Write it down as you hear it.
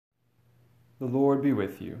The Lord be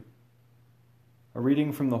with you. A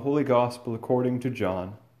reading from the Holy Gospel according to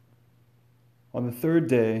John. On the third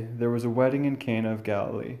day there was a wedding in Cana of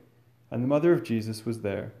Galilee, and the mother of Jesus was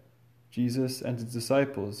there. Jesus and his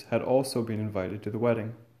disciples had also been invited to the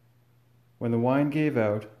wedding. When the wine gave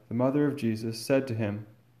out, the mother of Jesus said to him,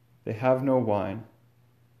 "They have no wine."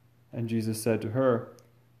 And Jesus said to her,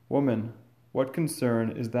 "Woman, what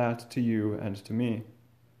concern is that to you and to me?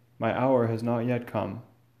 My hour has not yet come."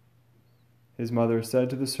 His mother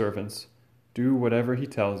said to the servants, "Do whatever he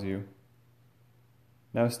tells you."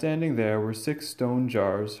 Now standing there were 6 stone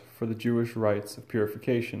jars for the Jewish rites of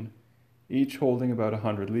purification, each holding about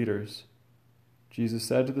 100 liters. Jesus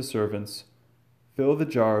said to the servants, "Fill the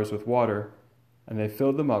jars with water," and they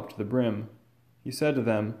filled them up to the brim. He said to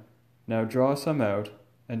them, "Now draw some out,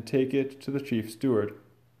 and take it to the chief steward."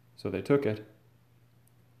 So they took it.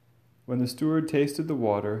 When the steward tasted the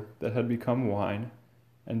water that had become wine,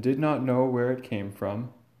 and did not know where it came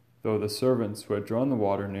from, though the servants who had drawn the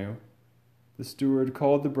water knew, the steward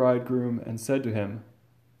called the bridegroom and said to him,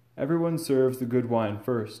 "Everyone serves the good wine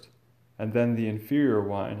first, and then the inferior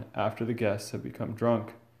wine after the guests have become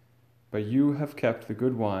drunk. But you have kept the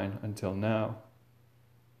good wine until now."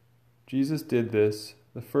 Jesus did this,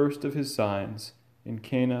 the first of his signs, in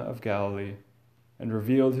Cana of Galilee, and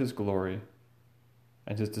revealed his glory,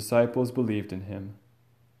 and his disciples believed in him.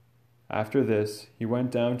 After this, he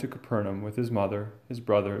went down to Capernaum with his mother, his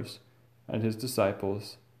brothers, and his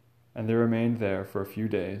disciples, and they remained there for a few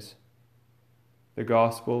days. The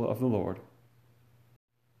Gospel of the Lord.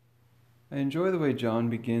 I enjoy the way John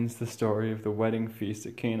begins the story of the wedding feast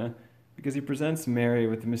at Cana, because he presents Mary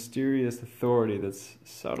with a mysterious authority that's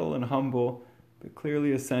subtle and humble, but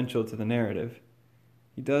clearly essential to the narrative.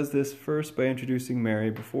 He does this first by introducing Mary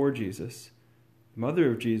before Jesus. The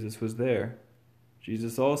mother of Jesus was there.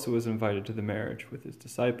 Jesus also was invited to the marriage with his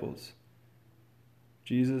disciples.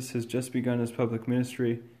 Jesus has just begun his public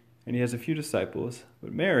ministry, and he has a few disciples,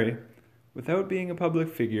 but Mary, without being a public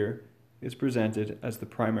figure, is presented as the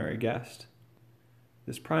primary guest.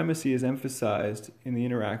 This primacy is emphasized in the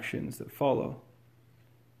interactions that follow.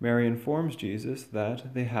 Mary informs Jesus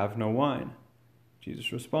that they have no wine.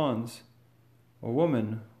 Jesus responds, "O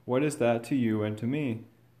woman, what is that to you and to me?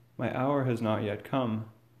 My hour has not yet come."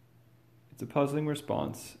 It's a puzzling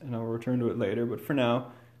response, and I'll return to it later, but for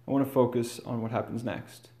now, I want to focus on what happens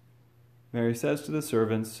next. Mary says to the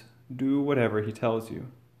servants, "Do whatever he tells you."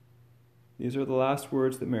 These are the last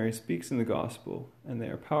words that Mary speaks in the Gospel, and they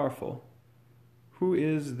are powerful. Who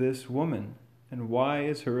is this woman, and why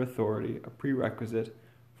is her authority a prerequisite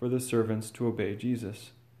for the servants to obey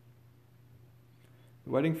Jesus?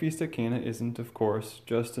 The wedding feast at Cana isn't, of course,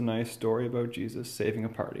 just a nice story about Jesus saving a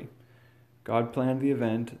party. God planned the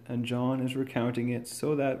event, and John is recounting it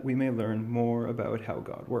so that we may learn more about how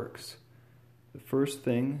God works. The first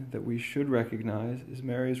thing that we should recognize is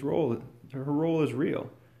Mary's role. Her role is real.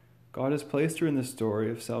 God has placed her in the story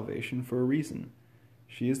of salvation for a reason.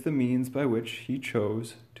 She is the means by which he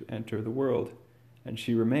chose to enter the world, and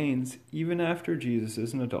she remains, even after Jesus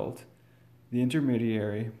is an adult, the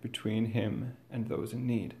intermediary between him and those in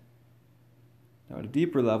need. Now, at a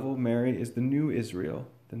deeper level, Mary is the new Israel,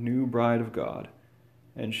 the new bride of God,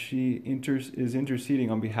 and she is interceding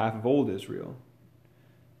on behalf of old Israel.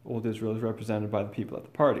 Old Israel is represented by the people at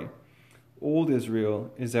the party. Old Israel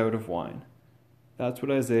is out of wine. That's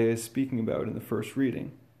what Isaiah is speaking about in the first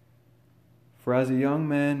reading. "For as a young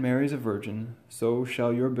man marries a virgin, so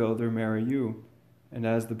shall your builder marry you, and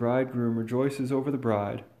as the bridegroom rejoices over the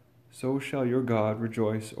bride, so shall your God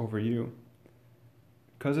rejoice over you."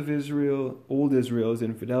 Because of old Israel's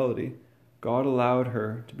infidelity, God allowed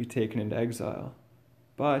her to be taken into exile,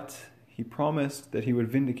 but he promised that he would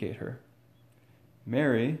vindicate her.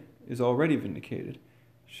 Mary is already vindicated.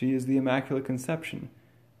 She is the Immaculate Conception,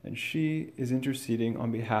 and she is interceding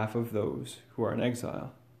on behalf of those who are in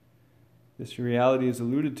exile. This reality is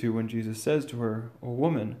alluded to when Jesus says to her, "O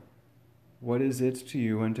woman, what is it to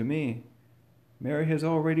you and to me?" Mary has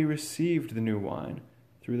already received the new wine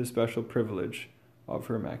through the special privilege of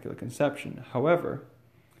her Immaculate Conception. However,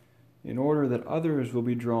 in order that others will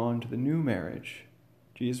be drawn to the new marriage,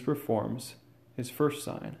 Jesus performs his first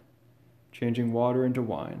sign, changing water into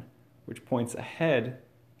wine, which points ahead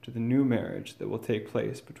to the new marriage that will take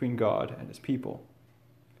place between God and his people.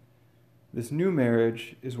 This new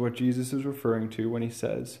marriage is what Jesus is referring to when he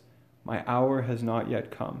says, "My hour has not yet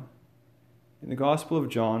come." In the Gospel of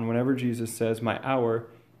John, whenever Jesus says, "my hour,"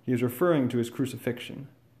 he is referring to his crucifixion.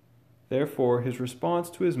 Therefore, his response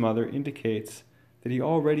to his mother indicates that he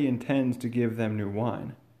already intends to give them new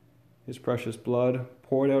wine. His precious blood,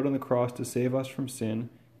 poured out on the cross to save us from sin,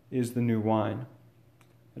 is the new wine.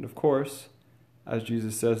 And of course, As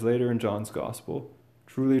Jesus says later in John's Gospel,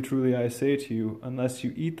 "Truly, truly, I say to you, unless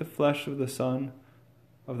you eat the flesh of the Son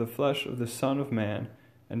of Man,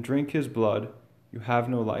 and drink his blood, you have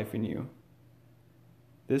no life in you."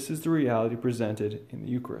 This is the reality presented in the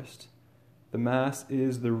Eucharist. The Mass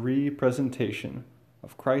is the re-presentation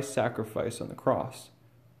of Christ's sacrifice on the cross,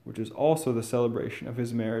 which is also the celebration of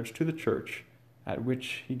his marriage to the Church, at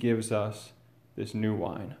which he gives us this new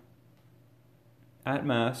wine. At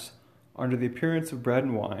Mass, under the appearance of bread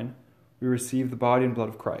and wine, we receive the body and blood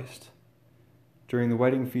of Christ. During the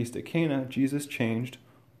wedding feast at Cana, Jesus changed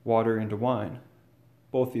water into wine.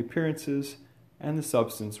 Both the appearances and the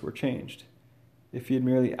substance were changed. If he had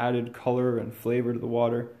merely added color and flavor to the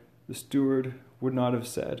water, the steward would not have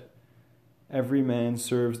said, "Every man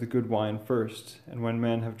serves the good wine first, and when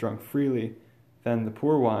men have drunk freely, then the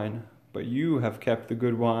poor wine, but you have kept the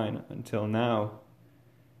good wine until now."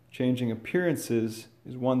 Changing appearances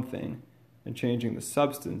is one thing, and changing the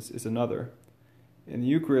substance is another. In the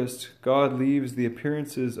Eucharist, God leaves the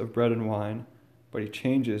appearances of bread and wine, but he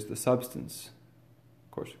changes the substance.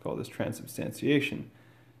 Of course, we call this transubstantiation.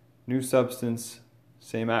 New substance,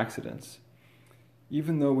 same accidents.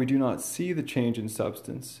 Even though we do not see the change in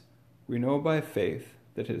substance, we know by faith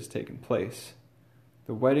that it has taken place.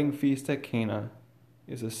 The wedding feast at Cana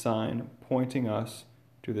is a sign pointing us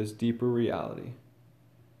to this deeper reality.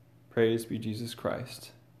 Praise be Jesus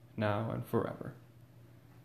Christ, now and forever.